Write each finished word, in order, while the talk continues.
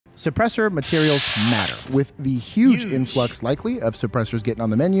Suppressor materials matter. With the huge influx likely of suppressors getting on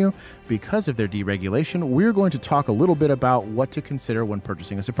the menu because of their deregulation, we're going to talk a little bit about what to consider when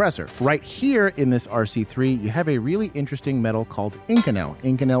purchasing a suppressor. Right here in this RC3, you have a really interesting metal called Inconel.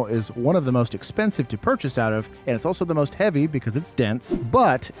 Inconel is one of the most expensive to purchase out of, and it's also the most heavy because it's dense,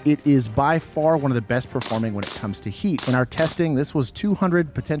 but it is by far one of the best performing when it comes to heat. In our testing, this was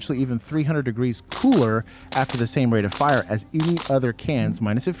 200, potentially even 300 degrees cooler after the same rate of fire as any other cans,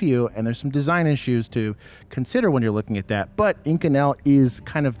 minus a few, and there's some design issues to consider when you're looking at that, but Inconel is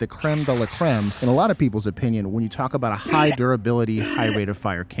kind of the creme de la creme, in a lot of people's opinion, when you talk about a high durability, high rate of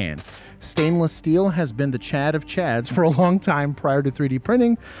fire can. Stainless steel has been the Chad of Chads for a long time prior to 3D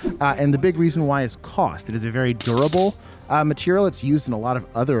printing, and the big reason why is cost. It is a very durable material. It's used in a lot of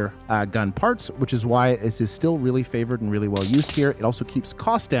other gun parts, which is why this is still really favored and really well used here. It also keeps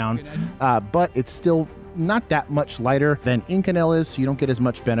costs down, but it's still not that much lighter than Inconel is, so you don't get as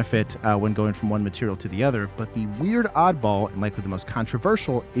much benefit when going from one material to the other. But the weird oddball, and likely the most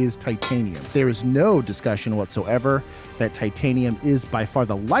controversial, is titanium. There is no discussion whatsoever that titanium is by far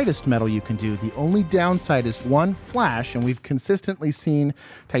the lightest metal you can do. The only downside is one, flash, and we've consistently seen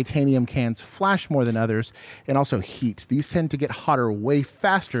titanium cans flash more than others, and also heat. These tend to get hotter way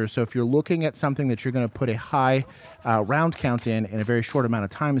faster, so if you're looking at something that you're going to put a high round count in a very short amount of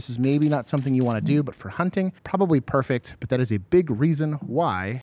time, this is maybe not something you want to do, but for hunting, probably perfect. But that is a big reason why